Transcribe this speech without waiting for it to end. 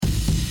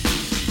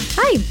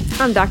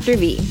I'm Dr.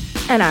 V.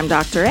 And I'm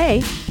Dr.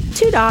 A,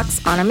 two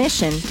docs on a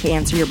mission to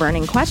answer your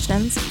burning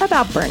questions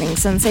about burning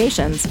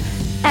sensations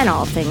and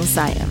all things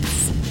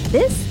science.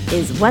 This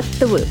is What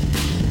the Woo.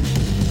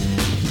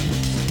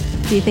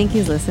 Do you think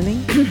he's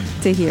listening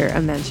to hear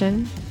a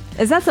mention?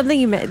 Is that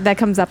something that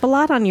comes up a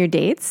lot on your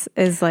dates?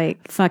 Is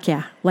like, fuck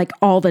yeah, like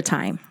all the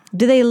time.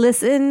 Do they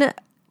listen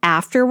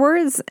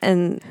afterwards?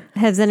 And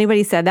has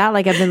anybody said that?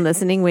 Like, I've been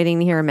listening, waiting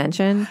to hear a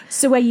mention.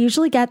 So I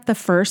usually get the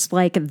first,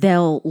 like,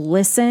 they'll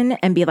listen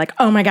and be like,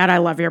 oh my God, I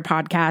love your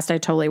podcast. I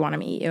totally want to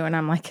meet you. And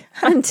I'm like,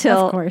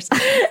 until, of course. Do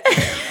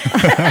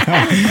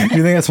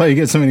you think that's why you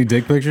get so many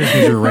dick pictures?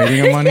 Because you're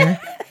rating them on here?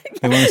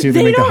 They want to see if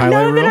they make the highlight reel? They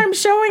don't know that I'm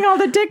showing all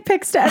the dick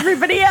pics to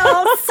everybody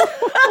else.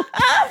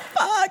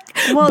 Fuck.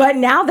 Well, but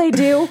now they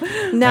do.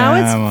 Now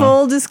it's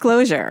full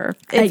disclosure.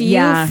 If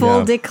you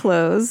full dick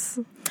close.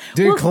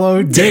 Dick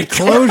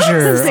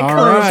closure. All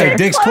right.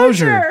 Dick's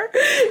closure.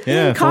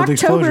 Yeah.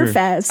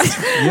 Cocktoberfest.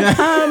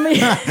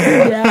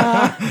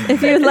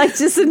 If you would like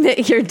to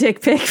submit your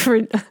dick pic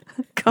for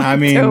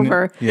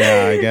Cocktober.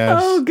 I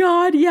guess. Oh,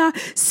 God. Yeah.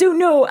 So,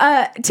 no,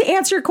 to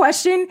answer your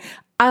question,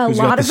 a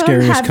lot of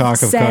them have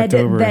said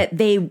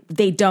that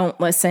they don't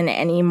listen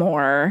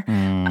anymore.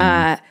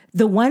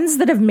 The ones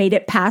that have made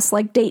it past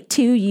like date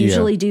 2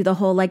 usually do the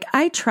whole like,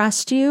 I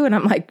trust you. And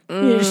I'm like,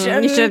 you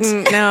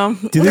shouldn't. No.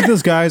 Do you think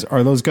those guys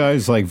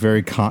like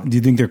very, do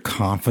you think they're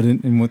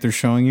confident in what they're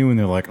showing you? And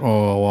they're like,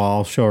 oh, well,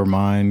 I'll show her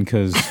mine.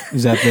 Cause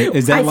is that I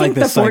think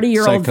the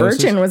 40-year-old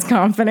virgin was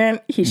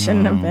confident. He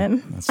shouldn't have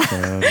been. That's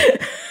sad.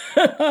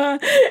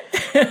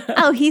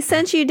 Oh, he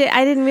sent you.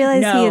 I didn't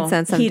realize he had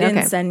sent something. He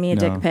didn't send me a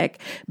dick pic,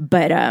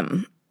 but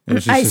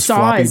I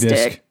saw his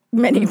dick.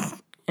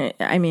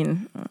 I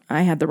mean,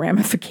 I had the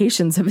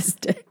ramifications of his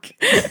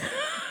dick.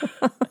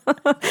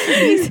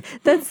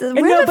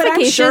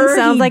 Ramifications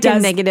sounds like a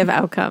negative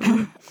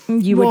outcome.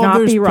 You would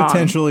not be wrong.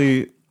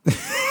 Potentially.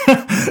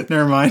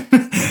 Never mind.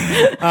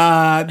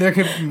 There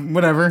could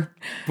whatever.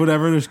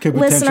 There's could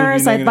potentially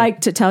listeners. I'd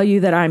like to tell you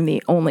that I'm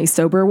the only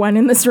sober one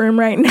in this room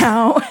right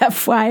now.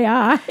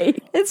 FYI,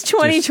 it's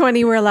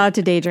 2020. We're allowed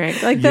to day drink.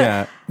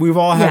 We've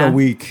all had a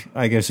week.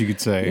 I guess you could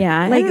say.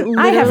 Yeah, like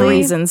I have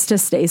reasons to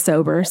stay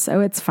sober,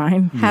 so it's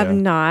fine. Have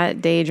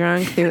not day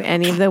drunk through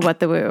any of the What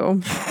the Woo.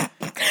 We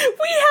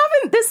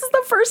haven't. This is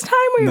the first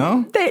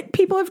time that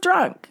people have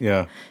drunk.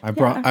 Yeah, I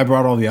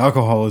brought all the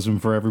alcoholism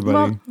for everybody.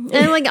 Well,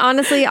 and like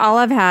honestly, all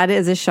I've had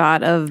is a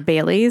shot of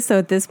Bailey's. So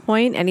at this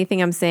point,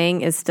 anything I'm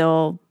saying is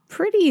still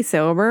pretty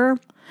sober.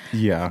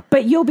 Yeah,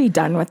 but you'll be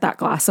done with that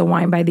glass of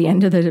wine by the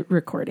end of the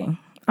recording.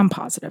 I'm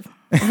positive.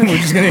 We're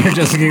just gonna hear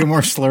Jessica get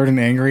more slurred and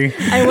angry.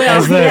 I will.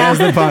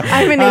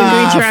 I'm an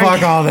angry drunk.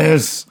 Fuck all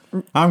this.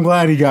 I'm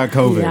glad he got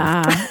COVID.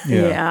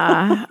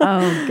 Yeah.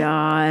 Oh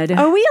God.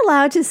 Are we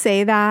allowed to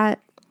say that?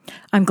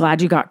 I'm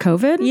glad you got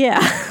COVID. Yeah.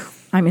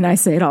 I mean, I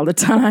say it all the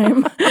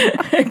time.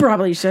 I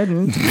probably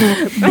shouldn't.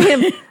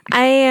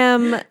 I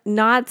am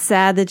not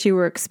sad that you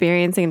were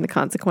experiencing the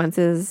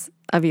consequences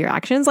of your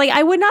actions. Like,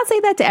 I would not say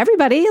that to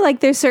everybody. Like,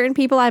 there's certain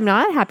people I'm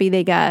not happy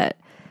they got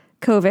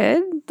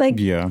COVID.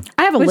 Like,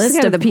 I have a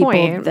list of the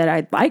people that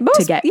I'd like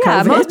to get COVID.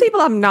 Yeah, most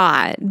people I'm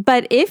not.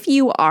 But if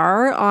you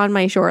are on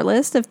my short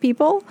list of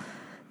people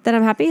that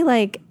I'm happy,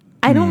 like,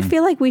 I don't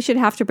feel like we should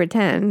have to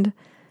pretend.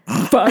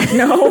 Fuck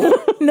no.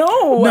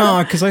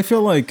 No, because I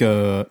feel like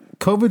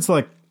COVID's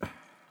like,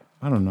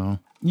 I don't know.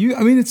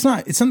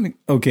 It's something,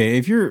 okay,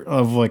 if you're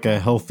of like a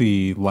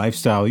healthy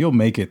lifestyle, you'll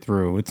make it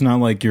through. It's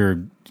not like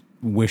you're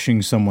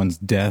wishing someone's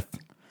death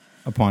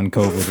upon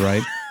COVID,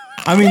 right?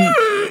 I mean...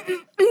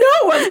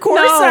 No, of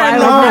course I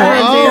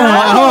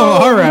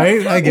not. All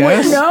right, I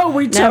guess.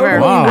 We totally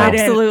wouldn't.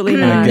 Absolutely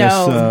not.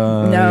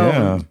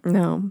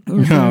 No.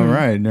 All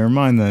right, never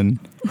mind then.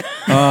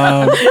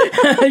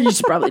 You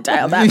should probably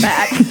dial that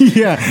back.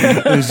 Yeah,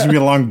 there's going to be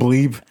a long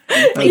bleep.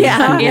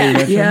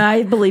 Yeah,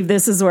 I believe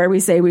this is where we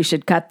say we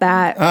should cut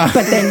that,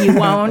 but then you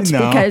won't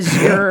because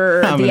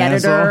you're the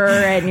editor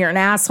and you're an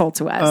asshole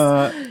to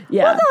us.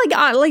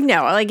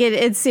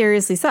 It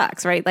seriously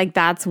sucks, right? Like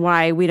that's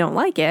why we don't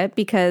like it,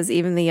 because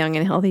even the young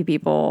and healthy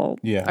people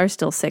are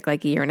still sick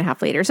like a year and a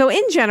half later. So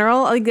in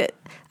general,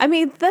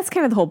 that's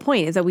kind of the whole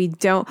point, is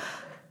that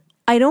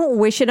I don't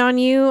wish it on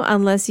you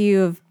unless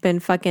you've been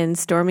fucking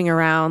storming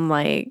around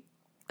like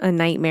a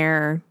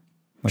nightmare,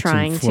 like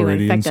trying to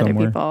infect other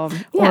people.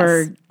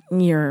 Or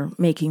you're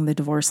making the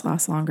divorce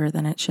last longer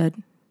than it should.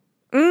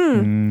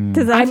 I'm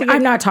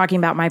not talking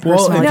about my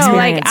personal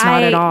experience,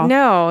 not at all.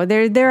 No,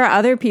 there are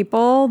other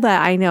people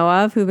that I know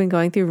of who've been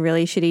going through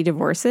really shitty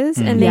divorces,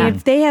 and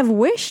they have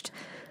wished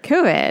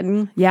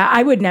COVID. Yeah,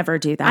 I would never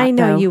do that. I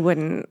know you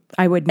wouldn't.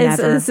 I would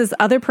never. It's this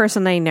other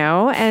person I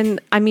know, and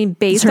I mean,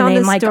 based on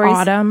the stories, like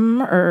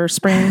autumn or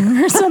spring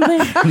or something.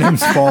 Her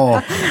name's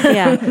Fall.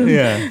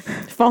 Yeah.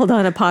 Fall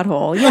down a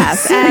pothole. Yes,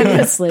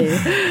 seriously.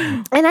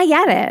 And I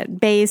get it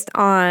based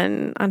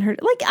on her.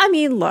 Like, I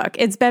mean, look,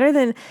 it's better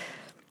than.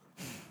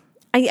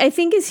 I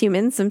think as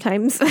humans,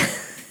 sometimes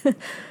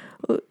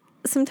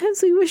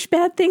we wish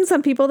bad things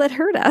on people that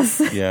hurt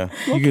us. Yeah.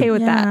 I'm okay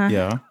with that.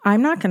 Yeah.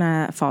 I'm not going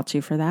to fault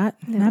you for that.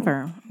 No.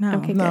 Never. No.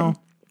 Okay, no.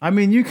 I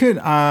mean, you could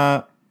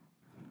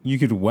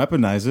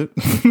weaponize it.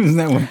 Isn't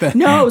that what the,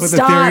 no, what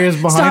stop, the theory is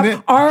behind stop. it?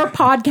 Our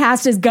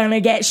podcast is going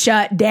to get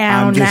shut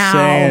down I'm just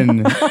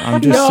saying.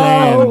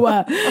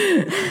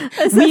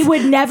 We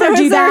would never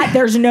do that.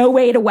 There's no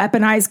way to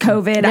weaponize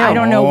COVID. I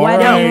don't know what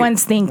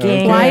anyone's thinking.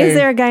 Okay. Why is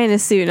there a guy in a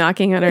suit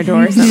knocking on our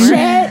door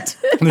somewhere? Shit.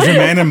 There's a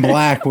man in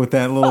black with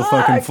that little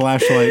fucking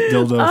flashlight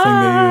dildo thing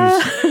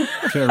they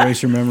use to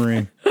erase your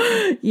memory.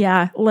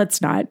 Yeah,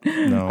 let's not.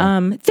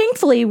 No.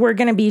 Thankfully, we're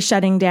going to be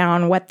shutting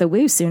down What the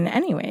Woo soon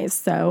anyways.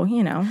 So,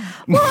 you know.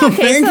 Well,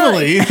 okay,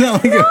 thankfully.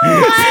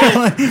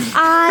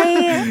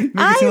 I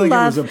love it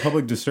was a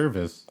public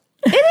disservice.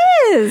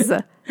 It is. No.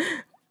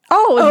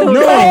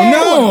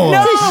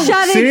 To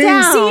shut it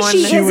down.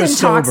 See, she is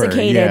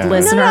intoxicated,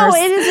 listeners. No,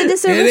 it is a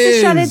disservice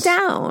to shut it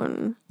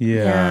down.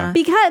 Yeah.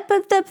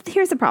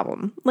 Here's the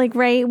problem. Like,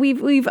 right,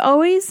 we've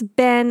always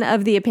been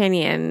of the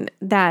opinion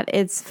that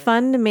it's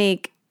fun to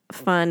make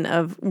fun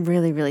of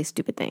really, really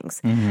stupid things,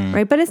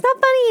 right? But it's not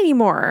funny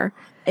anymore.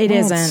 It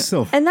isn't.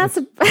 And that's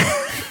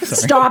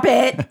stop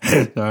it.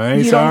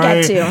 Sorry, you don't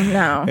get to.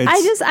 No.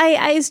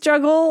 I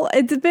struggle.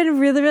 It's been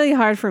really, really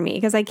hard for me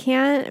because I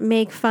can't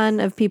make fun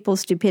of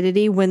people's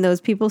stupidity when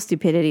those people's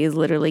stupidity is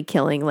literally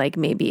killing like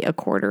maybe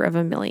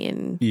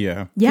 250,000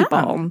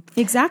 people.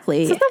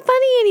 Exactly. So it's not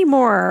funny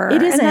anymore.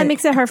 It isn't. And that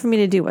makes it hard for me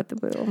to do What the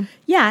Woo.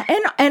 Yeah,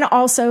 and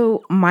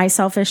also my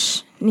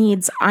selfish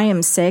needs. I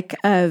am sick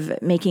of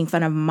making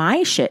fun of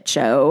my shit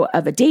show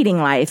of a dating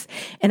life,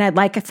 and I'd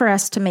like for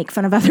us to make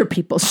fun of other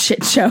people's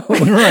shit show of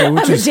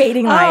a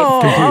dating life.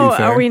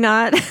 Are we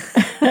not?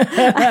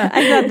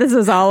 I thought this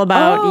was all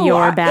about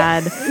your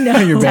bad. No,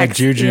 your bad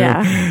juju.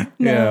 Yeah.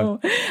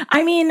 No.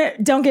 I mean,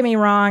 don't get me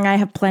wrong. I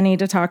have plenty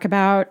to talk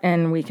about,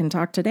 and we can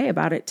talk today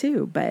about it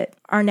too. But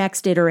our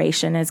next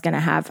iteration is going to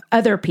have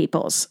other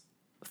people's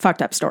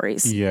fucked up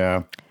stories.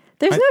 Yeah.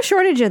 There's no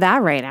shortage of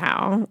that right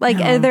now. Like,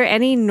 are there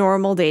any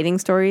normal dating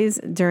stories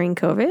during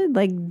COVID?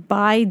 Like,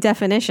 by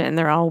definition,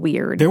 they're all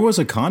weird. There was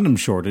a condom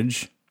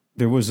shortage.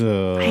 There was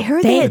a. I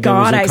heard Thank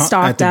God I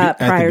stocked up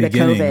prior to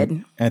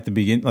COVID. At the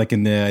beginning, like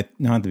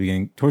not at the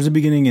beginning, towards the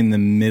beginning, in the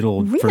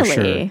middle, for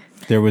sure.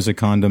 There was a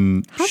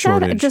condom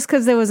shortage. That? Just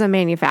because there was a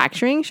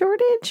manufacturing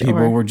shortage?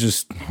 People were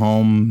just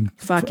home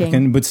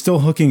fucking, but still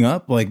hooking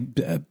up. Like,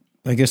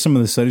 I guess some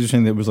of the studies are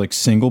saying that it was like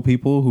single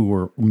people who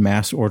were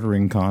mass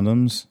ordering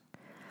condoms.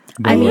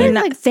 I mean,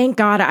 thank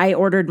God I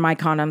ordered my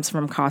condoms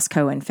from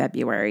Costco in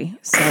February,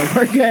 so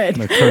we're good.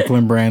 The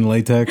Kirkland brand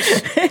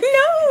latex.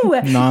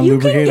 No,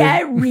 non-lubricated. You can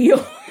get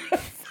real.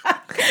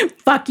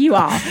 Fuck you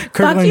all.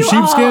 Kirkland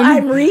sheepskin.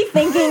 I'm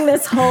rethinking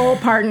this whole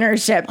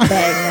partnership thing.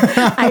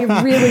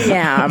 I really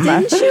am.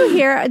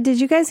 Did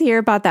you guys hear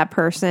about that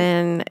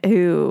person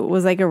who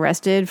was like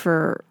arrested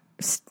for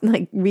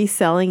like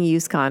reselling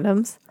used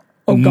condoms?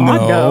 Oh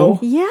God, no.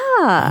 Yeah.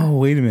 Oh,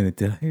 wait a minute.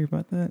 Did I hear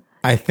about that?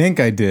 I think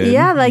I did.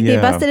 Yeah, they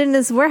busted in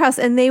this warehouse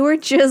and they were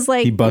just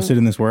like... He busted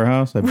in this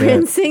warehouse? I bet.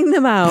 Rinsing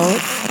them out.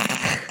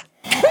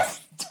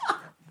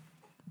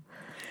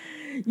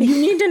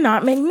 You need to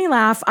not make me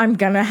laugh. I'm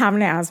going to have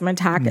an asthma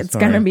attack. It's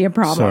going to be a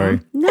problem.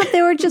 Sorry. No,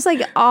 they were just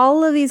like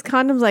all of these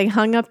condoms like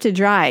hung up to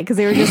dry because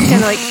they were just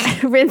kind of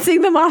like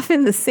rinsing them off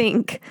in the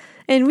sink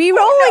and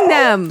re-rolling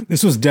them.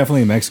 This was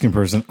definitely a Mexican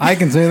person. I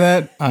can say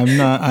that.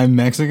 I'm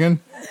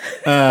Mexican.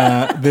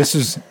 This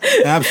is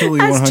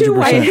absolutely 100%. As two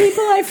white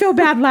people, I feel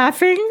bad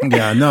laughing.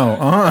 Yeah, no.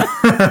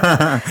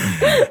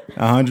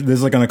 100. This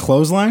is like on a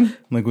clothesline,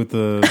 like with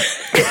the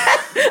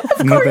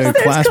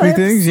claspy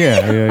things.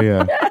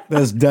 Yeah.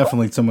 That's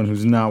definitely someone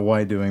who's not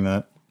white doing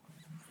that.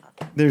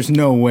 There's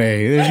no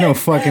way. There's no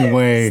fucking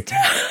way.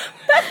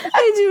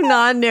 I do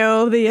not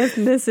know the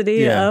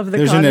ethnicity of the.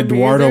 There's an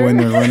Eduardo in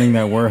there running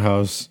that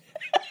warehouse.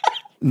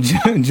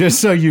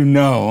 Just so you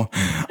know,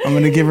 I'm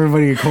going to give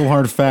everybody a cold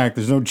hard fact.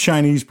 There's no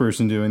Chinese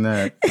person doing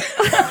that.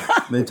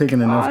 They've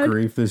taken enough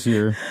grief this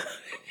year.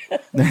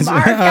 What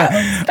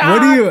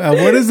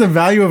is the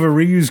value of a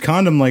reused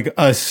condom? Like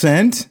a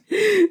cent?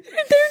 They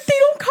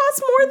don't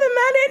cost more than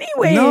that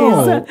anyways.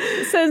 No.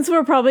 Since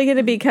we're probably going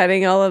to be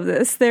cutting all of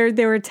this,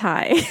 they were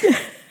Thai.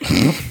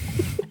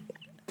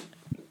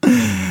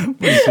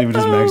 We'll see if it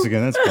is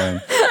Mexican. That's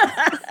fine.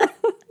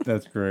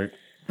 That's great.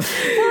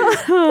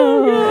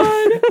 Oh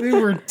God. They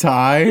were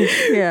Thai.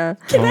 Yeah.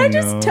 Can I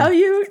just tell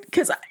you,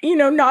 because,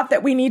 not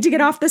that we need to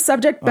get off this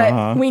subject,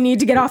 but we need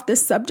to get off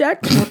this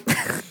subject.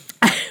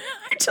 I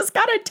just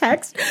got a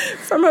text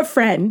from a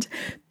friend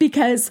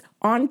because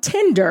on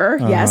Tinder,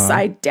 yes,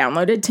 I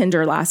downloaded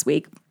Tinder last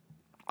week.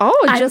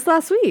 Oh, just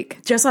last week.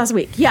 Just last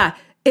week. Yeah.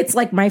 It's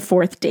like my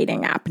fourth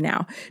dating app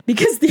now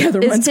because the other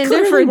ones Tinder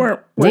clearly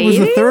weren't. What was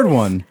the third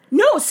one?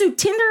 No, so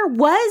Tinder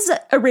was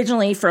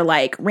originally for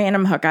like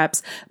random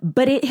hookups,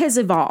 but it has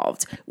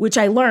evolved, which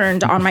I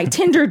learned on my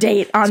Tinder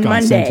date on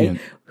Monday.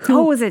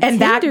 Was it?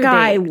 And that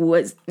guy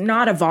was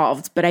not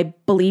evolved, but I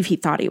believe he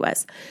thought he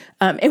was.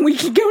 And we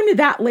can go into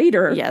that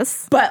later.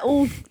 Yes. But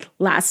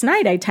last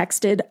night I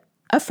texted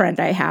a friend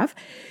I have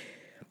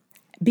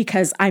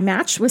because I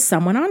matched with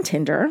someone on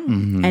Tinder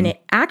and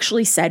it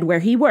actually said where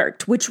he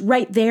worked, which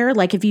right there,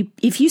 like if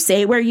you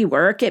say where you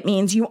work, it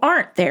means you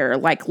aren't there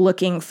like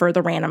looking for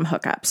the random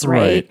hookups,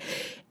 right?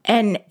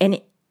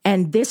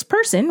 And this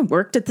person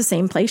worked at the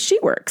same place she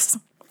works.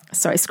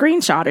 So I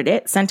screenshotted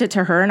it, sent it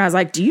to her, and I was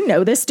like, do you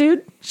know this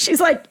dude?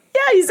 She's like,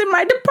 yeah, he's in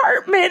my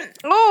department.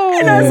 Oh.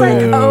 And I was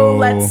like, oh,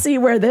 let's see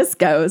where this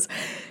goes.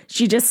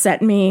 She just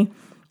sent me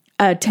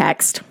a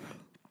text.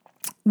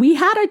 We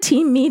had a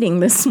team meeting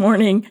this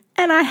morning,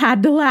 and I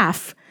had to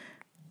laugh.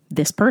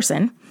 This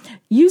person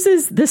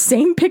uses the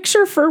same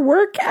picture for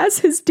work as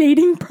his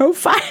dating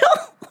profile.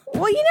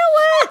 Well, you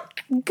know what?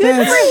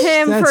 Good for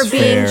him for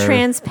being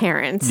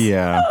transparent.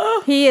 Yeah.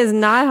 He is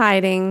not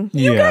hiding.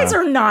 You guys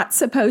are not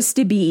supposed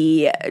to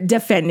be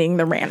defending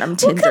the random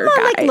Tinder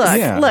guys.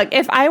 Like, look,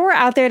 if I were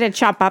out there to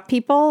chop up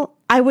people,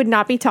 I would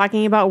not be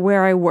talking about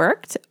where I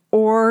worked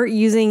or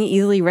using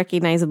easily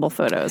recognizable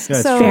photos.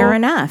 So fair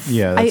enough.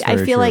 Yeah,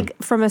 I feel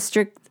like from a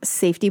strict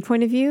safety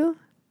point of view,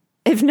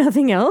 if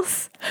nothing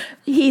else,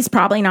 he's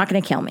probably not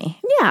going to kill me.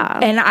 Yeah.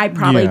 And I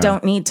probably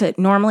don't need to.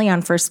 Normally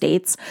on first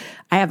dates,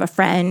 I have a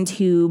friend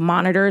who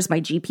monitors my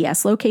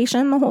GPS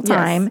location the whole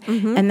time.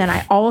 Yes. And then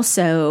I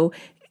also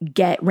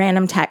get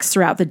random texts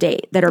throughout the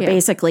date that are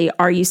basically,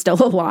 are you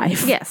still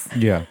alive? Yes.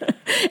 Yeah.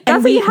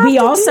 And we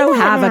also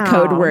have a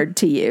code word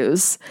to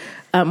use.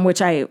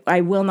 Which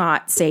I will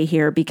not say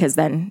here because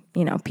then,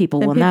 people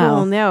will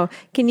know.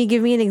 Can you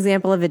give me an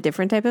example of a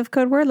different type of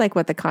code word, like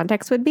what the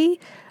context would be?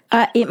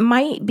 It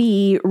might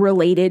be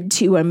related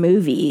to a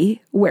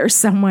movie where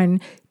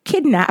someone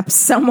kidnaps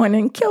someone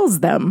and kills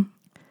them.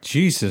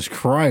 Jesus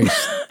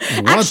Christ.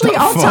 Actually,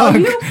 I'll tell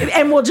you,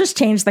 and we'll just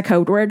change the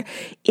code word.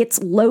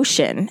 It's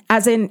lotion,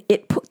 as in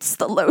it puts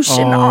the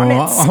lotion on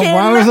its skin.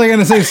 Why was I going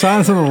to say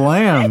Silence of the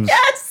Lambs?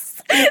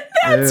 Yes,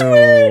 that's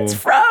where it's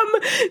from.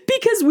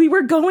 Because we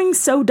were going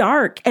so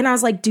dark. And I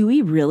was like, do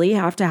we really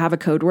have to have a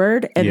code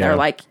word? And they're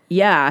like,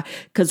 yeah,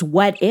 because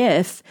what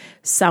if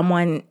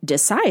someone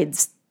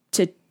decides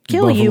to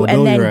kill you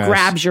and then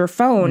grabs your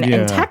phone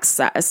and texts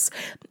us?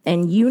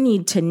 And you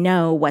need to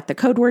know what the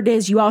code word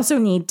is. You also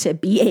need to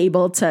be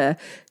able to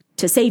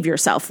save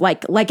yourself.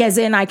 Like as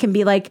in I can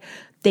be like,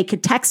 they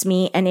could text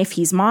me, and if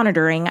he's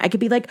monitoring, I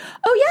could be like,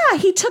 oh yeah,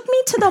 he took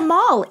me to the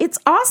mall. It's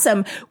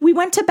awesome. We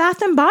went to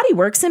Bath and Body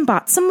Works and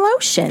bought some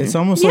lotion. It's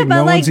almost like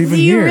no one's even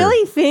here. Do you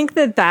really think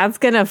that that's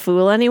going to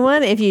fool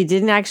anyone if you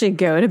didn't actually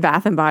go to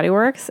Bath and Body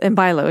Works and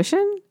buy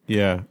lotion?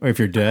 Yeah. Or if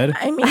you're dead?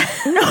 I mean,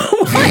 no.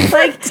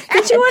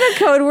 Did you want a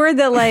code word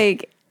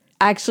that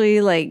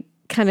actually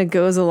kind of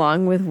goes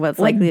along with what's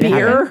likely beer?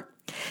 To happen?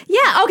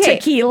 Yeah, okay.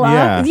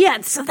 Tequila.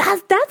 Yeah, so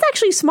that's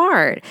actually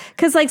smart.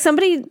 Because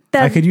somebody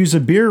that I could use a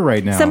beer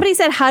right now. Somebody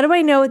said, how do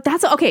I know?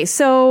 That's okay.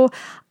 So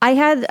I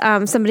had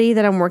somebody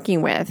that I'm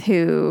working with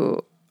who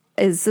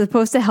is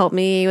supposed to help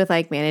me with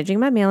managing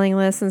my mailing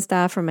list and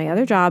stuff from my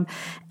other job.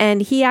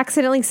 And he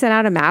accidentally sent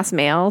out a mass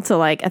mail to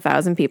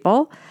 1,000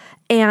 people.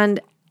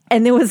 And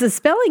there was a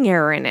spelling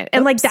error in it.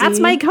 And that's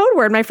my code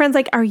word. My friend's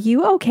like, are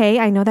you okay?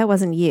 I know that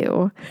wasn't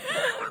you.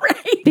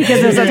 Right.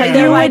 Because there's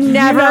you would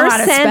never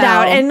send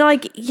out. And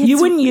you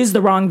wouldn't use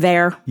the wrong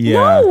there. Yeah.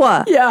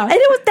 No. Yeah. And that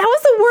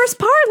was the worst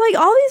part.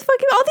 All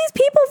these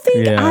people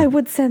think I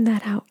would send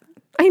that out.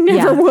 I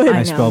never would.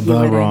 I spelled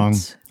the wrong.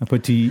 I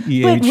put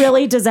T-E-H. But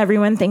really, does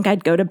everyone think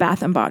I'd go to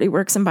Bath and Body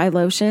Works and buy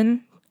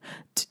lotion?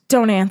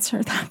 Don't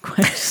answer that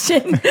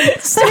question.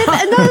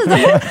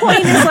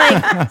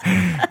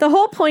 The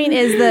whole point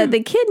is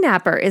the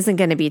kidnapper isn't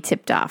going to be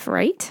tipped off,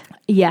 right?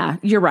 Yeah,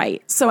 you're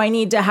right. So I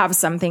need to have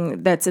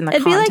something that's in the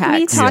It'd context. It'd be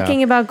like me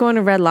talking about going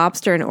to Red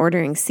Lobster and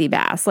ordering sea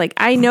bass.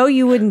 I know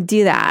you wouldn't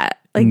do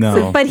that.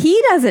 No. But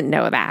he doesn't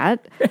know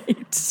that.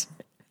 Right.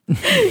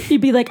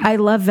 He'd be like, I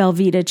love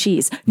Velveeta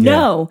cheese. Yeah.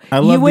 No,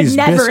 you would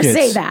never biscuits.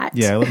 say that.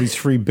 Yeah, I love these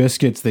free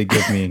biscuits they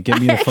give me. Get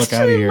me the fuck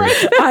out of here.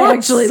 I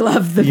actually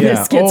love the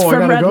biscuits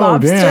from Red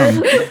Lobster.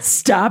 Damn.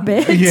 Stop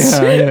it.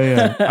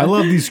 Yeah. I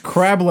love these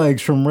crab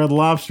legs from Red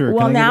Lobster.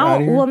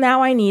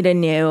 Now I need a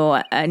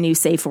new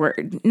safe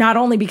word. Not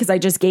only because I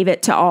just gave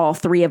it to all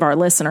 3 of our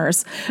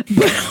listeners,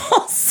 but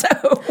also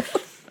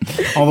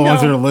all the ones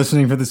that are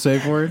listening for the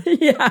safe word.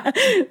 Yeah,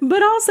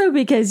 but also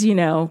because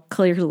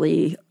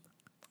clearly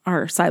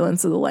our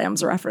Silence of the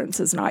Lambs reference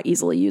is not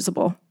easily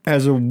usable.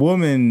 As a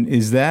woman,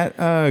 is that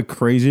a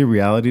crazy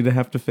reality to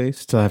have to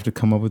face? To have to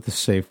come up with the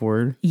safe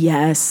word?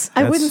 Yes.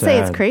 I wouldn't say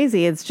it's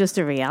crazy. It's just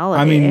a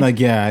reality. I mean,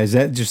 is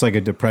that just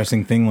a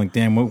depressing thing?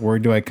 Damn, what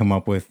word do I come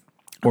up with?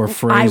 Or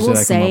phrase that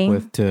I come up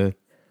with to...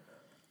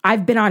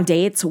 I've been on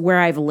dates where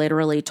I've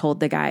literally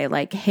told the guy,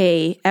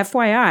 hey,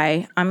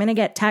 FYI, I'm going to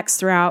get texts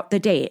throughout the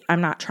date.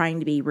 I'm not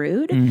trying to be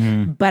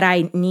rude, but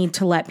I need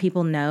to let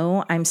people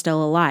know I'm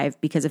still alive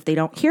because if they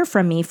don't hear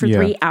from me for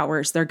 3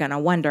 hours, they're going to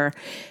wonder.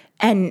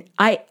 And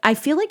I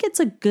feel like it's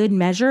a good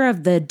measure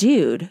of the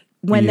dude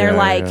when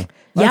they're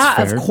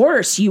of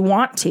course you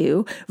want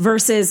to,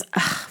 versus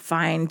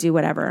fine, do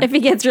whatever. If he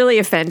gets really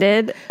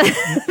offended,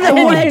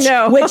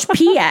 which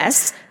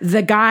P.S.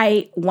 the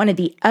guy, one of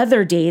the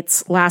other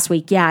dates last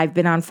week. Yeah, I've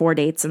been on 4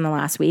 dates in the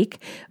last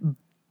week.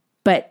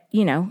 But,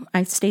 you know,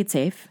 I stayed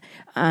safe,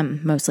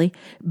 mostly.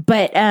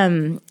 But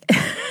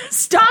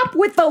stop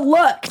with the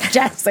look,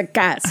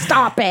 Jessica.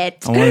 Stop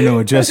it. I want to know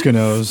what Jessica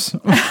knows.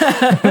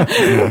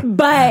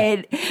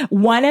 But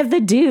one of the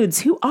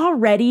dudes who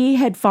already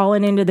had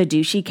fallen into the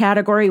douchey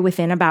category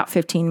within about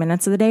 15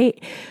 minutes of the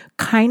date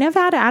kind of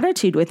had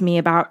attitude with me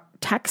about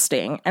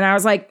texting. And I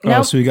was like,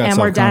 nope, so you got and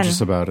we're done. self-conscious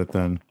about it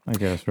then, I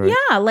guess, right?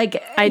 Yeah,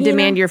 like... I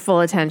demand your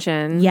full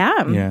attention.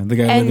 Yeah. Yeah, the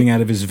guy living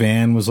out of his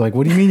van was like,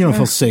 what do you mean you don't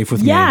feel safe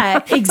with me?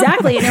 Yeah,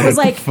 exactly. And it was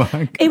like,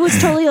 it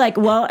was totally like,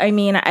 well, I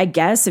mean, I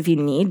guess if you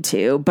need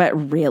to,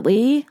 but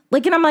really?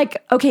 Like, and I'm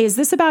like, okay, is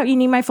this about you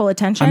need my full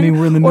attention? I mean,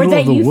 we're in the middle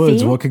of the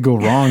woods. What could go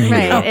wrong here?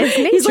 Right, it's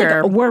nature. He's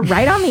like, we're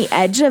right on the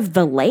edge of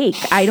the lake.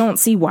 I don't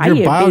see why You're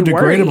you'd be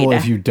biodegradable worried.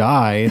 if you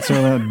die. It's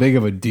not that big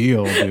of a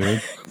deal,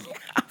 dude.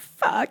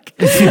 Fuck.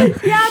 Yeah,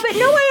 but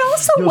no, I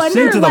also You'll wonder,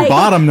 sink to the like,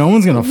 bottom. No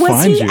one's going to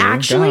find you. was he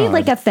actually God.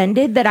 like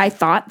offended that I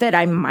thought that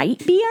I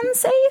might be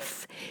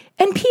unsafe?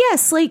 And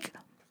P.S., like,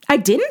 I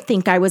didn't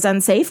think I was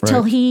unsafe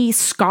till he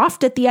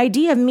scoffed at the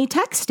idea of me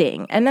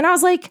texting. And then I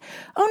was like,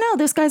 oh no,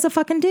 this guy's a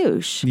fucking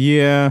douche.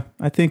 Yeah,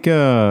 I think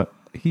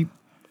he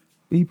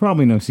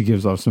probably knows he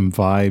gives off some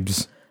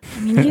vibes. I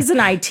mean, he's an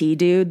IT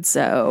dude,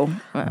 so.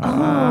 Yeah,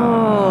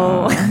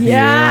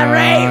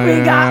 right. We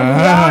all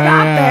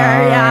got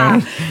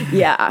there.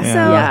 Yeah.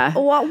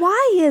 So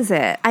why is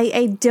it?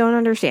 I don't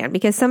understand,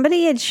 because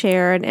somebody had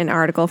shared an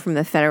article from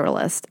the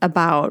Federalist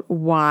about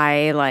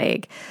why,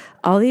 like,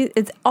 all these,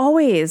 it's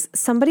always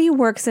somebody who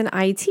works in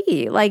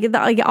IT. Like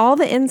all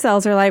the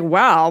incels are like,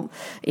 well,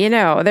 you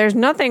know, there's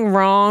nothing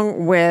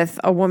wrong with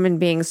a woman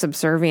being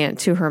subservient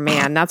to her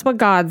man. That's what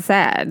God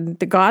said.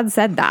 God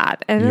said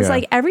that. And it's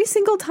like every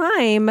single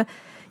time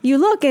you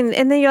look and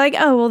then you're like,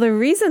 oh, well, the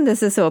reason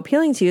this is so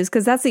appealing to you is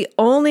because that's the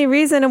only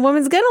reason a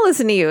woman's going to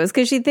listen to you, is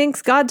because she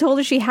thinks God told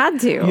her she had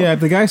to. Yeah, if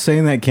the guy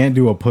saying that can't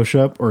do a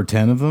push-up or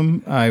 10 of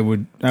them, I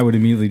would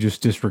immediately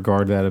just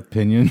disregard that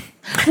opinion.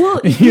 Well,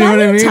 you know what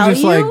I mean?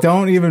 Just like,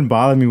 don't even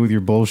bother me with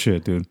your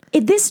bullshit, dude.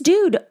 This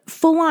dude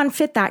full on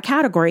fit that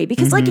category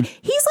because like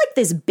he's like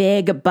this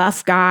big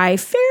buff guy,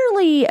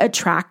 fairly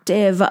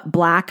attractive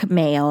black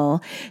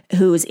male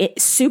who's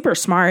super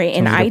smart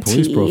in Sounds like IT. a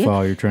police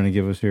profile you're trying to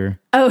give us here.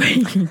 Oh,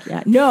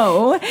 yeah.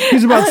 No.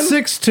 He's about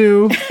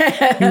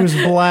 6'2". He was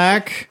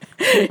black.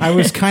 I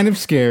was kind of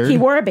scared. He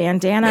wore a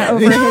bandana over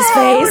his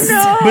face.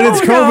 No, but it's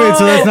COVID,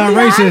 so that's not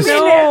racist.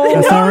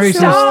 That's not racist.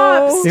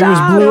 Stop, it was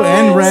blue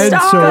and red,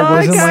 so it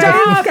wasn't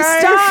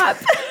Stop.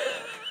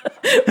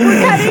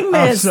 We're cutting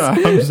this.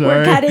 I'm sorry.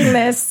 We're cutting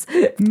this.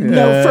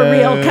 No, for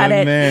real, cut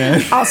it.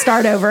 Man. I'll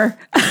start over.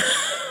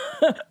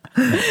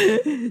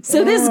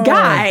 So this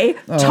guy,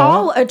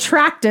 tall,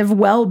 attractive,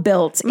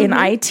 well-built in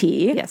IT.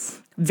 Yes.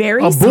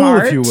 Very a smart.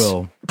 bull, if you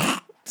will.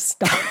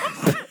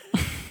 Stop.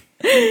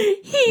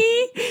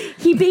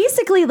 He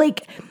basically,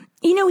 like,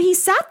 you know, he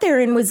sat there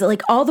and was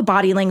like, all the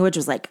body language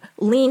was like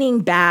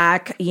leaning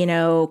back, you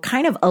know,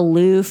 kind of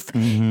aloof,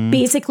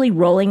 basically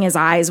rolling his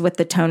eyes with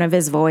the tone of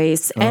his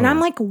voice. And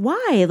I'm like,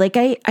 why? Like,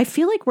 I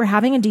feel like we're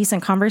having a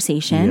decent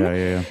conversation.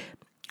 Yeah.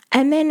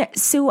 And then,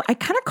 so I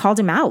kind of called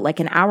him out like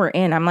an hour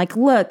in. I'm like,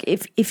 look,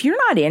 if you're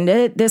not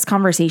into this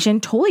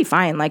conversation, totally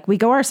fine. Like, we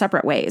go our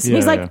separate ways. And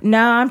he's like,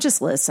 no, I'm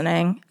just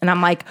listening. And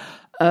I'm like,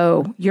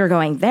 oh, you're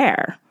going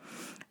there.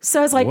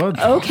 So I was like,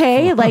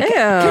 okay, like,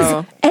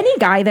 because any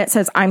guy that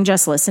says I'm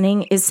just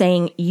listening is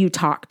saying you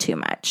talk too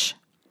much.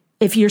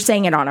 If you're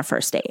saying it on a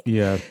first date.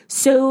 Yeah.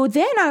 So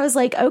then I was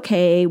like,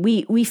 okay,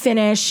 we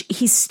finish.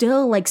 He's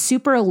still like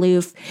super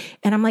aloof.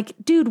 And I'm like,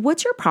 dude,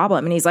 what's your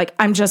problem? And he's like,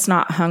 I'm just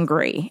not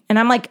hungry. And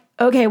I'm like,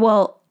 okay,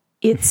 well,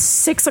 it's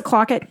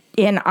 6:00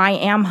 and I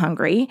am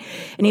hungry.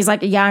 And he's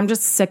like, yeah, I'm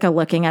just sick of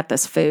looking at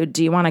this food.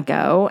 Do you want to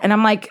go? And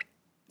I'm like,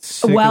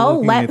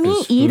 well, let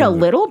me eat a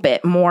little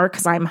bit more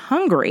because I'm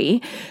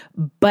hungry,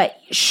 but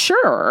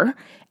sure.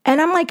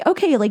 And I'm like,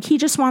 okay, like he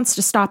just wants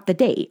to stop the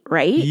date,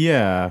 right?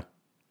 Yeah.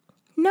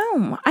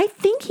 No, I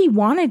think he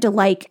wanted to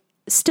like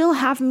still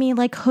have me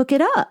like hook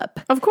it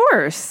up. Of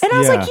course. And I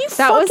was like, you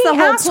that was the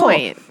whole asshole.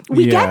 point.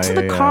 We get to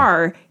the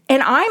car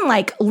and I'm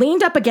like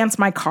leaned up against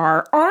my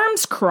car,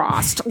 arms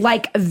crossed,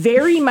 like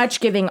very much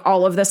giving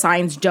all of the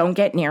signs, don't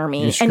get near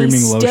me. And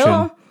he's still...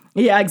 Lotion.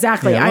 Yeah,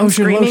 exactly. Yeah, I'm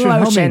screaming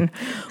lotion.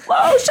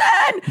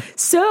 Lotion.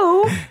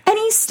 So, and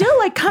he's still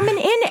like coming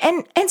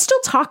in and still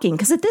talking.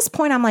 Because at this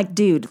point, I'm like,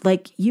 dude,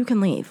 like you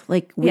can leave.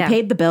 Like we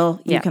paid the bill.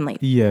 You can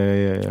leave.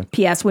 Yeah.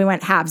 P.S. We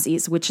went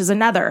halvesies, which is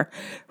another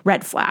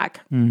red flag.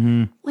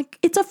 Like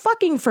it's a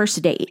fucking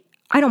first date.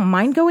 I don't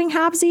mind going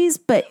halvesies,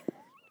 but...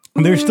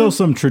 There's still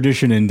some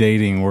tradition in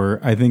dating where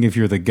I think if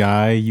you're the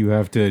guy, you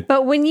have to...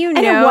 But when you know...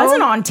 And it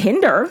wasn't on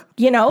Tinder,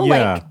 you know?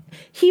 Like,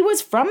 he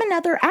was from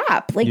another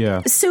app. Like,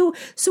 so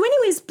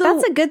anyways...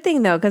 That's a good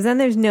thing, though, because then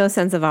there's no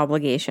sense of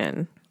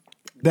obligation.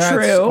 That's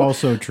true.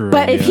 Also true.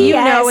 But if you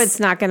know it's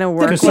not going to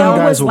work. The bill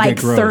was like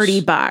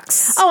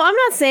 $30. Oh, I'm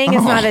not saying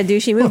it's not a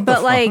douchey move,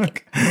 but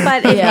like,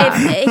 but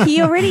if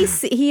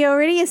he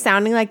already is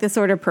sounding like the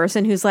sort of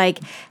person who's like,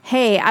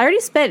 hey, I already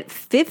spent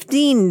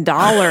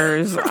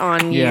 $15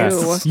 on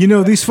you. You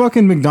know, these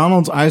fucking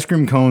McDonald's ice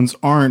cream cones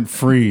aren't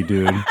free,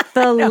 dude.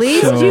 The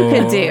least you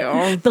could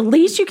do. The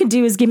least you could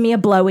do is give me a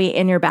blowy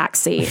in your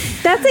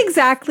backseat. That's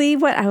exactly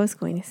what I was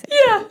going to say.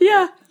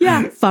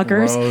 Yeah,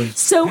 fuckers. Gross.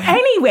 So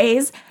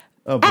anyways,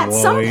 at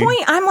some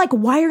point I'm like,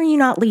 why are you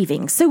not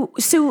leaving? So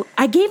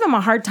I gave him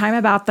a hard time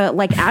about the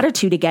like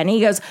attitude again.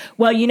 He goes,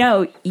 well, you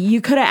know,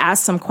 you could have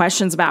asked some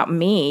questions about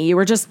me. You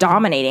were just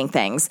dominating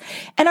things.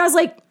 And I was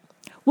like,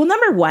 well,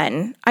 number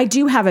one, I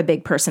do have a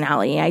big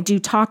personality. I do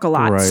talk a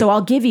lot, so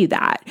I'll give you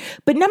that.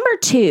 But number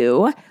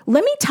two,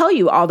 let me tell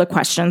you all the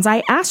questions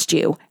I asked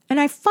you. And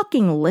I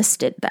fucking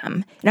listed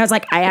them. And I was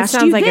like, I asked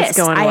you this.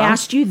 I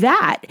asked you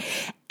that.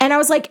 And I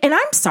was like, and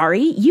I'm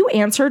sorry, you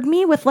answered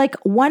me with like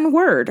one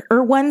word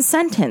or one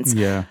sentence.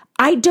 Yeah.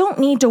 I don't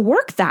need to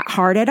work that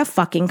hard at a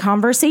fucking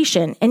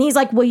conversation. And he's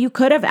like, well, you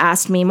could have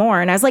asked me more.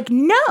 And I was like,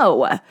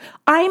 no,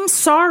 I'm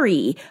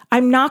sorry.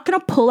 I'm not going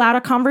to pull out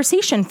a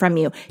conversation from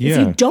you. Yeah.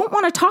 If you don't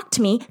want to talk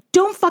to me,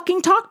 don't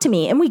fucking talk to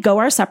me. And we go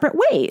our separate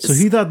ways. So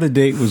he thought the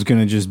date was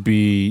going to just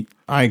be,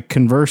 I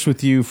converse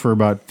with you for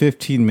about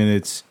 15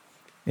 minutes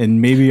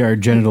and maybe our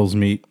genitals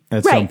meet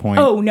at some point.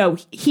 Oh, no.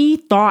 He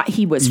thought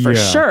he was for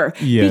sure.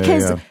 Yeah,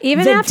 because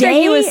even after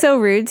he was so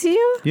rude to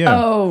you? Yeah.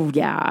 Oh,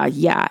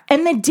 yeah.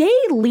 And the day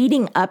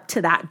leading up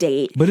to that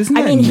date. But isn't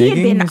that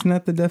negging? Isn't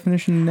that the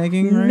definition of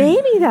negging, right?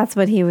 Maybe that's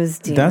what he was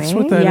doing. That's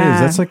what that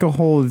is. That's like a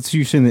whole, it's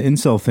you saying the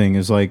incel thing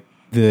is like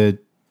the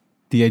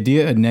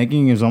idea of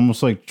negging is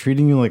almost like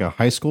treating you like a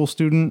high school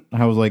student.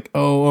 I was like,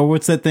 oh,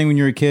 what's that thing when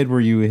you're a kid where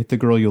you hit the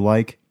girl you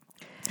like?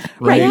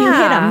 Right, you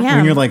hit him,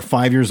 When you're like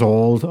 5 years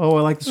old, I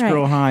like this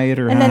girl, hi, hit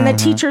her. And then the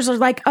teachers are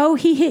like, oh,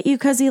 he hit you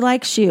because he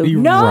likes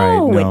you.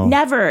 No,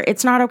 never.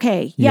 It's not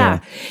okay. Yeah.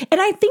 And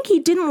I think he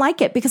didn't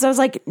like it because I was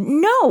like,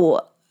 no,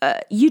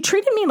 you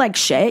treated me like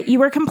shit. You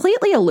were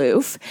completely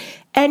aloof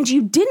and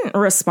you didn't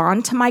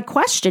respond to my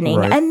questioning.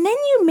 Right. And then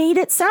you made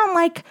it sound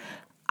like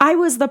I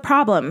was the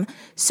problem.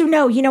 So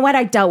no, you know what?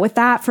 I dealt with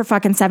that for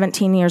fucking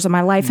 17 years of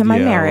my life in my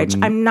marriage.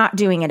 I'm not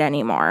doing it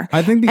anymore.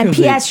 I think and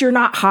P.S. You're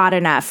not hot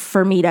enough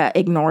for me to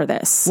ignore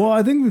this. Well,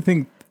 I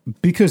think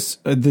because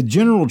the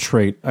general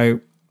trait I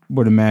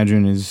would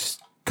imagine is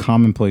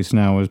commonplace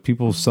now is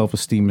people's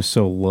self-esteem is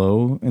so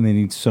low and they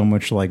need so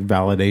much like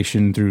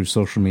validation through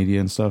social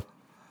media and stuff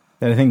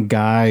that I think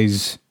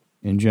guys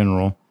in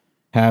general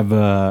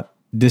have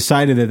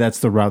decided that that's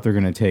the route they're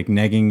going to take.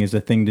 Negging is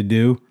a thing to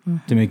do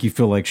to make you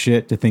feel like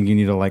shit, to think you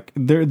need to like,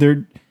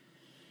 they're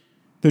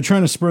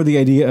trying to spur the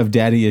idea of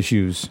daddy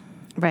issues.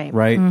 Right.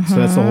 Mm-hmm. So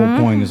that's the whole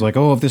point is like,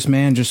 oh, if this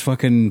man just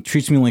fucking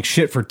treats me like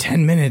shit for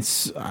 10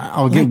 minutes,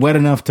 I'll get wet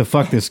enough to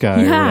fuck this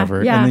guy or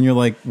whatever. Yeah. And then you're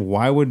like,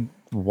 why would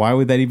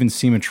that even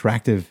seem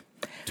attractive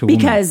to a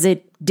because woman?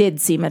 It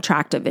did seem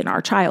attractive in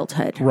our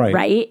childhood.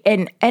 Right.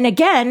 And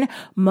again,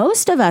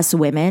 most of us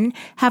women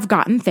have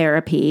gotten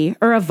therapy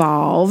or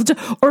evolved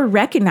or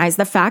recognized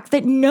the fact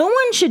that no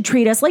one should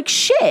treat us like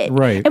shit.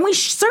 Right. And we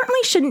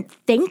certainly shouldn't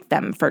thank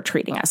them for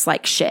treating us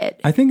like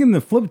shit. I think in the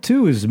flip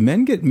too is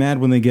men get mad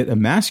when they get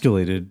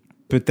emasculated,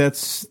 but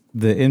that's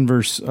the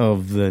inverse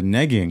of the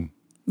negging.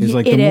 It's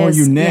like the more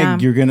you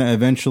neg, you're going to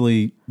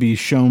eventually be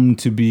shown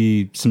to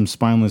be some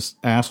spineless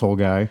asshole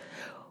guy.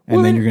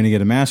 And then you're going to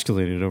get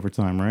emasculated over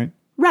time, right?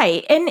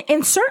 Right.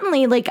 And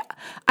certainly, like,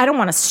 I don't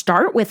want to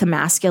start with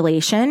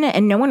emasculation,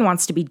 and no one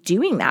wants to be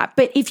doing that.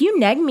 But if you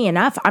neg me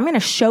enough, I'm going to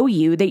show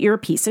you that you're a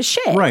piece of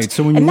shit. Right.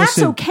 So when you that's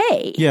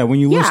okay. Yeah. When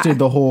you listed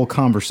the whole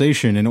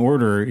conversation in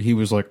order, he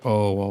was like,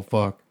 oh, well,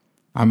 fuck.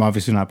 I'm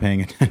obviously not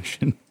paying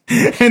attention.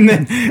 And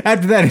then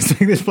after that, it's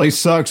like, this place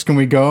sucks. Can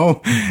we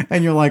go?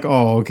 And you're like,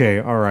 oh, okay.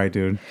 All right,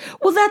 dude.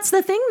 Well, that's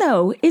the thing,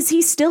 though, is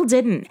he still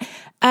didn't.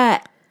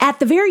 At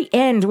the very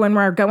end, when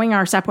we're going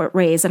our separate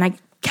ways, and I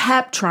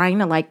kept trying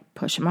to like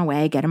push him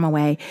away, get him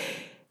away.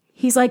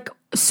 He's like,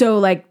 so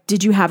like,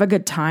 did you have a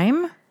good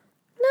time?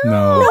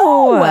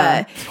 No.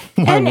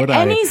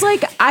 And he's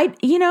like,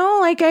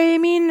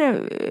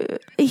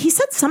 he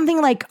said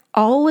something like,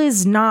 all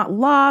is not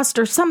lost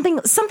or something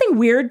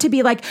weird to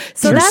be like,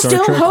 so that's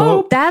still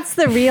hope. That's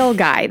the real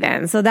guy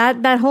then. So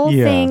that whole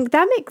thing,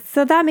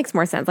 that makes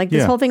more sense. Like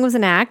this whole thing was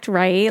an act,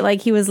 right?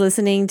 Like he was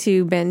listening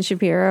to Ben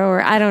Shapiro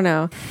or I don't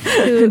know.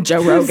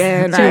 Joe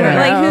Rogan.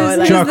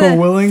 Jocko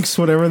Willink,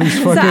 whatever these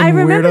fucking weirdos are. I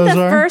remember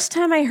the first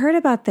time I heard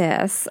about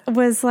this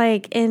was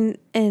like in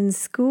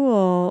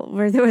school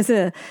where there was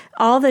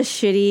all the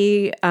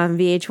shitty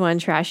VH1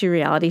 trashy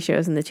reality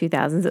shows in the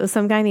 2000s. It was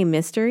some guy named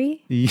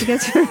Mystery. You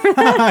guys remember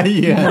that?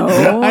 Yeah,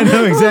 no. I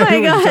know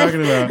exactly what you're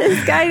talking about.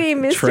 This guy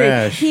named Mystery.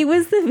 Trash. He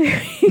was the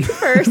very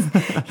first.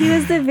 He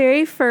was the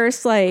very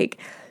first like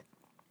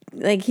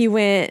he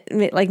went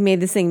like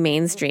made this thing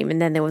mainstream,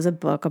 and then there was a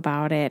book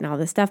about it and all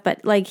this stuff.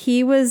 But like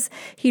he'd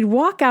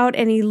walk out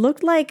and he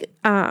looked like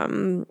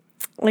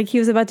like he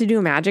was about to do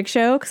a magic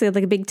show because he had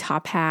like a big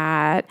top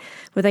hat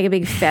with like a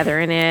big feather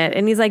in it,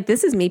 and he's like,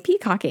 "This is me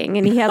peacocking,"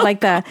 and he had like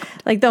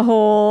the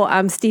whole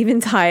Steven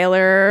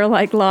Tyler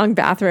like long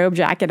bathrobe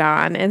jacket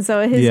on, and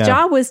so his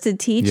job was to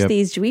teach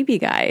these dweeby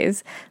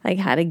guys like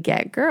how to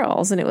get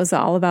girls, and it was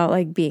all about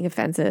like being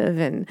offensive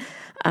and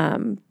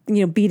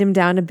beat them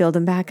down to build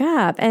them back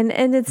up, and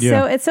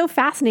it's so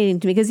fascinating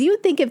to me because you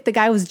would think if the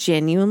guy was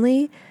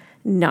genuinely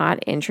not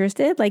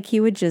interested, like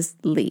he would just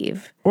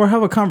leave or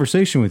have a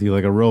conversation with you,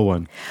 like a real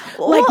one,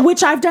 like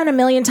which I've done a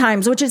million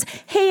times, which is,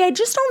 hey, I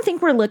just don't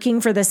think we're looking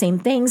for the same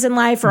things in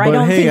life, or I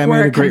don't think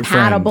we're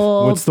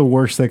compatible. What's the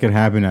worst that could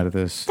happen out of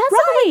this? That's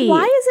right.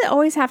 Why does it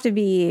always have to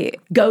be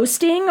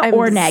ghosting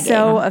or nagging?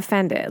 So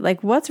offended.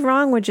 Like, what's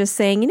wrong with just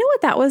saying, you know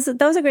what, that was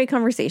a great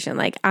conversation.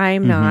 Like,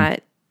 I'm not.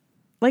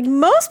 Like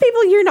most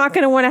people, you're not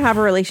going to want to have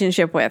a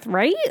relationship with,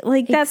 right?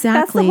 Like that's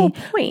the whole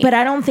point. But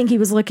I don't think he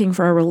was looking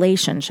for a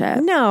relationship.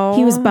 No,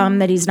 he was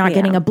bummed that he's not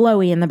getting a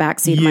blowy in the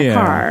backseat of my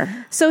car.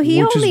 So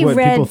he Which only is what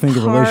read people think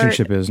a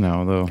relationship is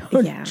now, though.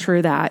 Yeah,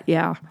 true that.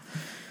 Yeah.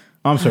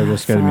 I'm sorry,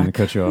 Jessica, I didn't mean to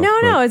cut you off.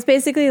 No, it's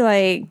basically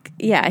like,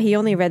 he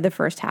only read the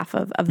first half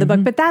of the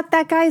book, but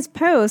that guy's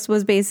post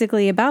was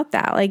basically about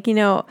that. Like,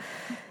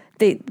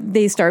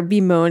 they start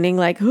bemoaning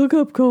like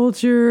hookup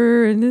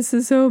culture and this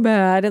is so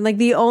bad. And like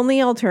the only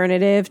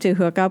alternative to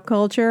hookup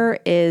culture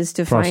is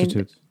to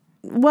prostitutes.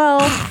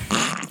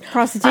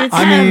 Prostitutes.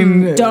 I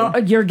mean,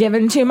 you're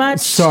giving too much.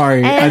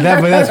 Sorry, but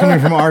that's coming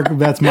from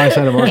that's my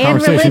side of our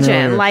conversation.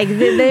 And religion, like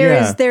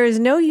there is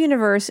no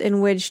universe in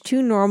which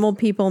two normal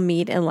people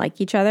meet and like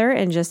each other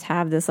and just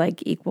have this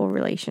like equal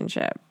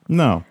relationship.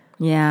 No.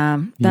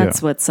 Yeah,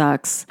 that's what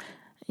sucks.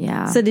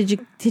 Yeah. So did you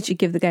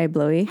give the guy a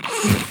blowy?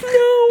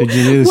 No.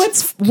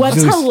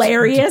 What's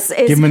hilarious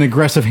is give him an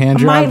aggressive hand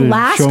job. My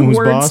last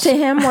words to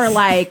him were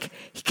like,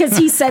 because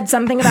he said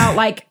something about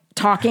like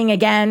talking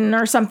again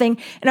or something,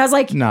 and I was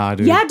like, "Nah,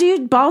 dude. Yeah,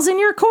 dude, balls in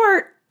your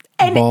court."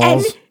 And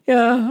balls.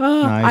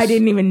 Nice. I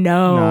didn't even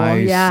know.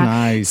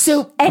 Nice.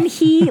 So and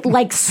he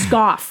like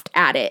scoffed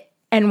at it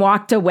and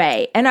walked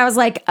away, and I was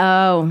like,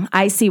 "Oh,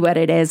 I see what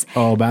it is."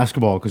 Oh,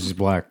 basketball because he's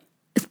black.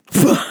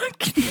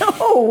 Fuck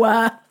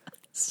no!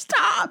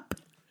 Stop.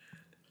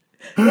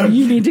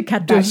 You need to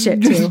cut that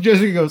shit too.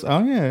 Jessica goes,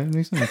 "Oh yeah, it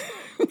makes sense."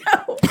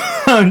 No.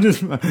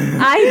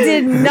 I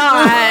did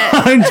not.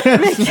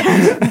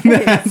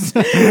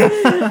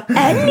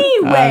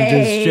 Anyway. I'm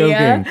just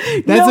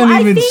joking. That's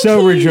an even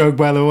sober joke,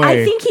 by the way.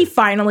 I think he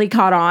finally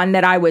caught on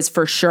that I was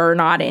for sure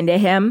not into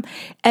him,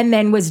 and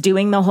then was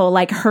doing the whole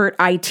like hurt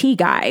IT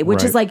guy,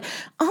 which is like,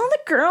 all the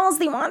girls,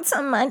 they want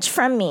so much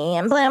from me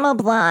and blah, blah,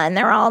 blah, and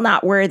they're all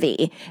not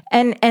worthy.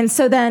 And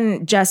so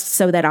then just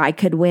so that I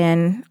could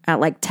win at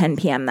like 10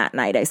 p.m. that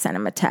night, I sent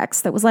him a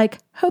text that was like,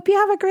 hope you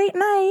have a great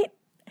night.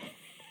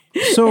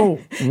 So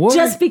what?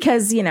 Just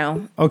because,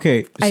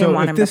 okay. So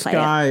if this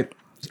guy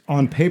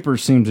on paper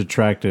seems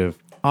attractive,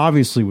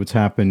 obviously what's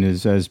happened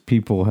is as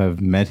people have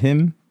met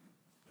him,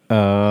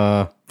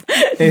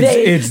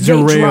 it's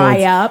derailed. They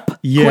dry up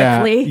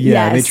quickly.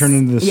 Yeah, they turn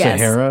into the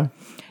Sahara.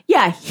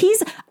 Yeah,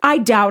 I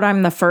doubt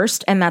I'm the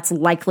first, and that's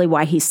likely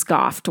why he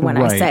scoffed when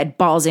I said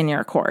balls in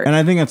your court. And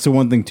I think that's the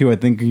one thing too. I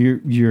think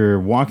you're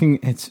walking.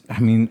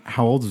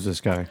 How old is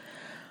this guy?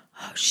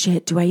 Oh,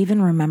 shit. Do I even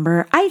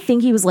remember? I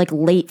think he was like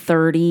late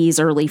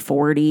 30s, early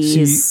 40s.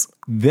 See,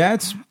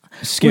 that's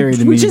scary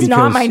to me. Which is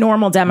not my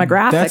normal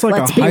demographic. That's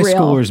like a high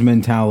schooler's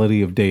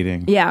mentality of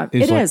dating. Yeah,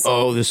 it is.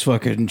 Oh, this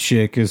fucking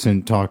chick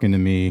isn't talking to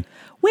me.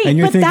 Wait, and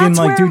you're thinking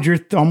like, dude, you're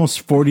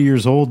almost 40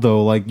 years old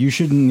though. Like you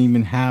shouldn't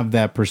even have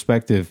that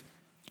perspective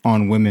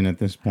on women at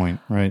this point,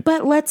 right?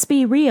 But let's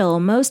be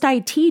real. Most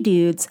IT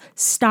dudes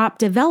stopped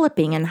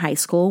developing in high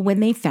school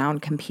when they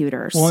found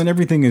computers. Well, and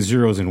everything is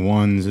zeros and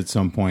ones at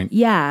some point.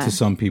 Yeah. To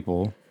some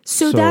people.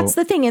 So that's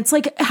the thing. It's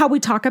like how we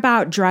talk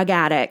about drug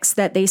addicts,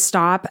 that they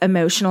stop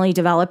emotionally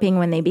developing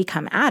when they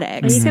become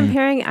addicts. Are you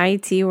comparing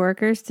IT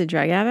workers to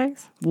drug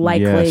addicts?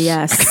 Likely,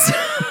 yes.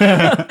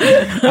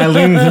 I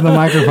lean into the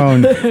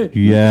microphone.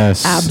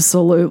 Yes.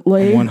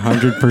 Absolutely.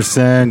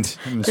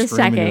 100%. Just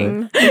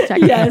checking.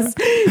 Yes.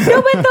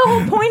 No, but the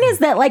whole point is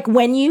that like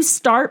when you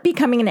start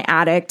becoming an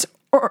addict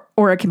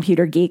or a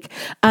computer geek,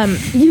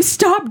 you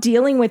stop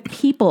dealing with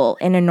people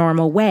in a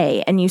normal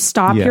way and you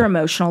stop your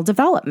emotional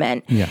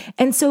development. Yeah.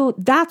 And so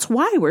that's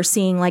why we're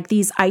seeing like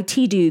these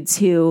IT dudes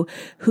who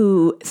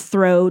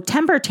throw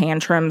temper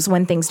tantrums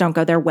when things don't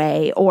go their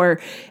way, or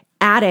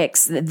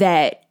addicts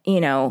that,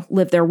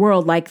 live their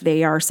world like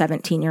they are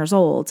 17 years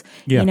old,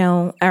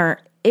 or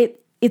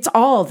it's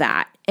all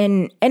that.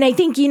 And I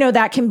think,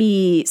 that can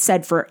be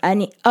said for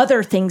any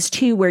other things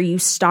too, where you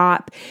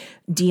stop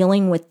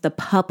dealing with the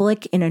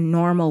public in a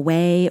normal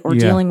way, or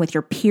dealing with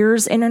your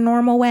peers in a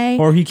normal way.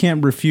 Or he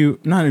can't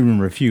not even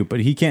refute, but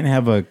he can't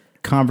have a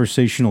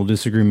conversational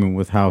disagreement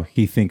with how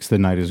he thinks the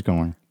night is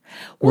going.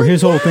 Where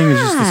his whole thing is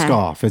just a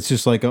scoff. It's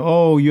just like,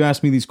 oh, you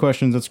asked me these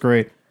questions. That's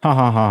great. Ha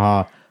ha ha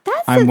ha.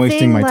 I'm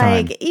wasting my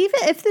time. Even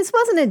if this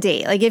wasn't a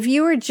date, like if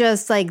you were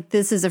just like,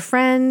 this is a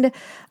friend,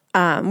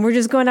 we're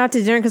just going out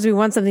to dinner because we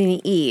want something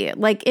to eat.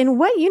 Like, in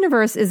what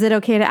universe is it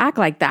okay to act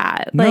like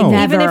that? Like,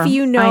 even if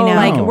you know,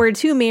 like, we're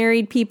two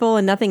married people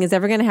and nothing is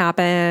ever going to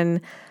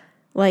happen,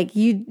 like,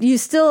 you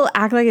still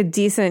act like a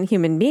decent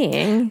human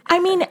being. I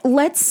mean,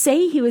 let's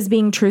say he was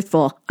being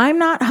truthful. I'm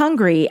not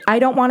hungry. I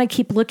don't want to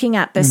keep looking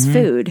at this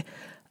food.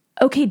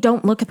 Okay,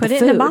 don't look at the food.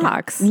 Put it in a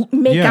box.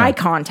 Make eye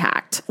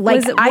contact.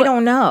 Like, I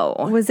don't know.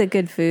 Was it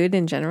good food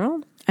in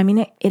general? I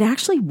mean, it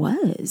actually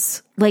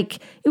was. Like,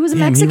 it was a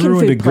Mexican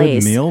food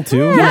place. Good meal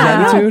too.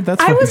 Yeah,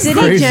 that's did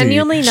he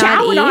genuinely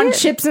not eat on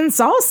chips and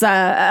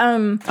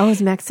salsa? It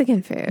was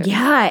Mexican food.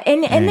 Yeah,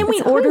 and then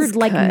we ordered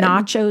like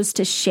nachos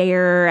to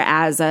share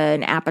as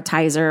an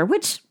appetizer,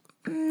 which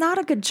not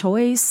a good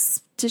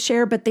choice to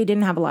share, but they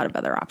didn't have a lot of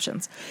other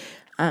options.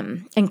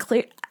 And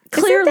clearly,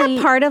 isn't that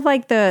part of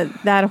like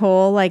that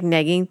whole like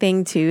negging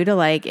thing too? To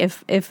like,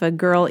 if a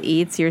girl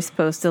eats, you're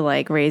supposed to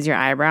like raise your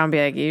eyebrow and be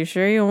like, "You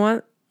sure you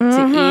want to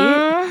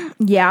eat?"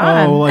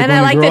 Yeah. Like, and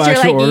I like that you're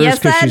like,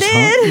 "Yes, I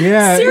did."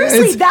 Yeah.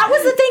 Seriously, that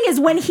was the thing, is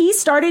when he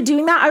started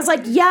doing that, I was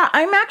like, yeah,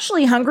 I'm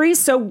actually hungry,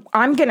 so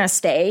I'm gonna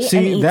stay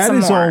and eat that some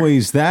is more.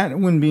 always that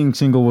when being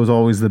single was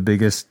always the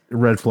biggest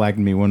red flag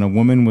to me, when a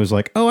woman was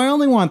like, "Oh, I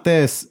only want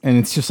this," and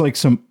it's just like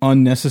some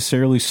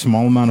unnecessarily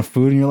small amount of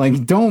food, and you're like,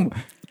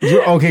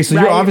 you're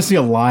obviously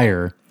a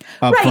liar.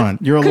 Up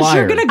front, you're a liar.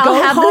 You're gonna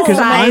go home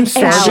and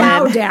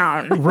chow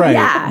down.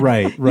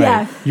 Right.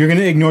 Yeah. You're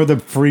gonna ignore the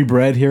free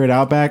bread here at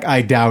Outback.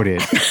 I doubt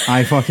it.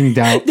 I fucking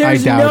doubt.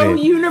 There's no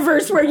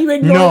universe where you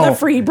ignore the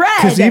free bread.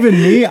 Because even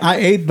me, I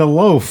ate the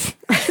loaf.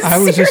 I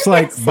was just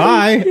like,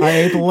 bye. I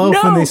ate the loaf,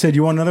 and they said,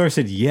 "You want another?" I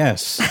said,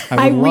 "Yes,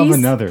 I would love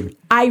another."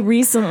 I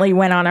recently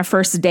went on a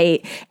first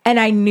date, and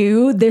I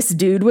knew this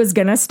dude was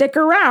gonna stick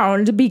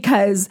around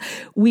because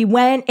we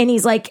went, and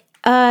he's like,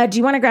 do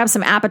you want to grab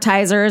some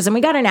appetizers? And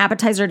we got an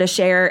appetizer to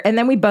share. And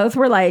then we both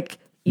were like,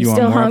 you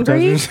still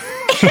hungry? And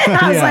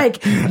I was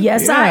like,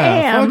 yes, I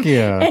am. Fuck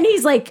yeah. And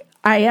he's like,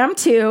 I am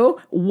too.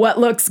 What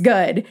looks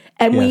good?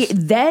 And we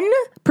then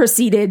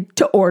proceeded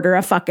to order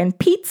a fucking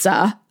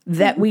pizza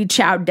that we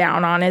chowed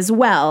down on as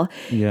well.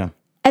 Yeah.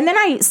 And then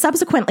I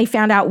subsequently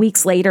found out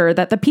weeks later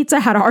that the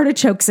pizza had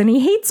artichokes, and he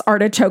hates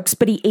artichokes,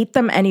 but he ate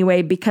them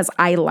anyway because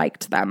I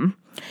liked them.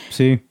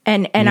 See?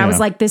 And I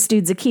was like, this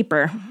dude's a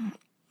keeper.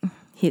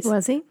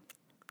 Was he?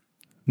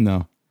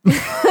 No.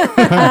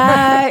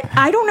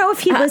 I don't know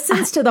if he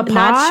listens to the pod.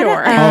 Not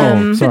sure.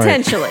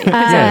 Potentially.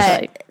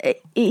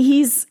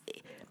 He's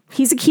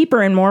a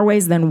keeper in more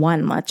ways than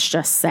one, let's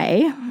just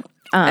say.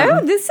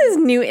 This is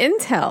new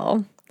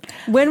intel.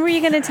 When were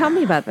you going to tell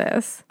me about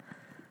this?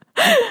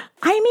 I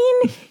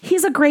mean,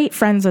 he's a great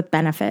friends with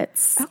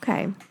benefits.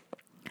 Okay.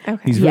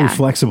 He's very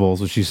flexible, is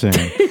what she's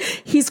saying.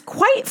 He's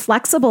quite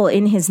flexible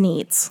in his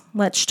needs,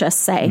 let's just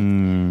say.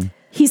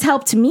 He's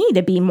helped me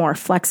to be more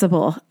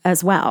flexible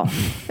as well.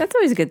 That's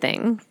always a good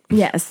thing.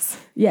 Yes.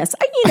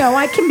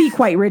 I can be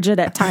quite rigid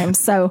at times,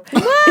 so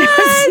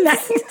it's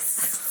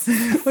nice.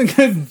 Look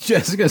at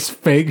Jessica's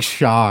fake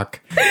shock.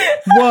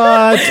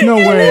 What? No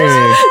way.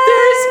 There's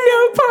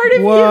no part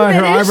of what? you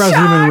Her eyebrows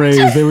didn't even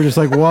raised. They were just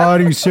like,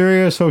 what? Are you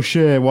serious? Oh,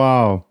 shit.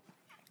 Wow.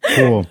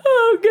 Cool.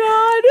 Oh,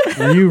 God.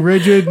 Are you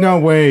rigid? No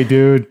way,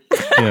 dude.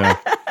 Yeah.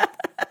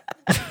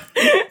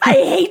 I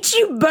hate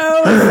you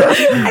both.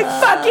 I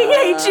fucking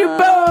hate you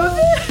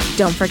both.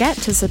 Don't forget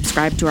to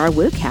subscribe to our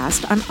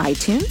WooCast on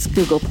iTunes,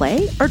 Google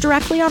Play, or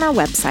directly on our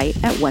website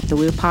at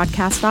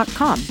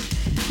whatthewoopodcast.com.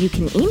 You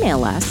can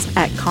email us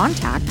at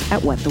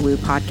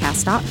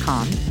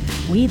contact@whatthewoopodcast.com.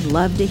 We'd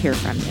love to hear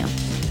from you.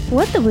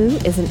 What the Woo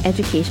is an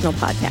educational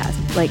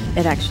podcast, like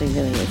it actually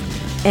really is,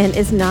 and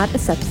is not a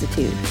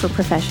substitute for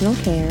professional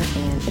care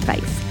and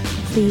advice.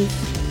 Please,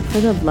 for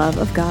the love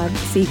of God,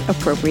 seek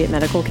appropriate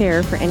medical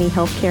care for any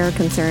health care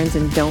concerns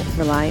and don't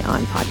rely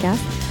on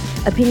podcasts.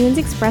 Opinions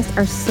expressed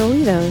are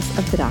solely those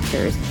of the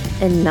doctors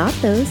and not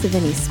those of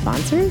any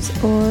sponsors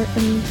or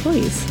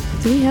employees.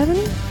 Do we have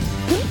any?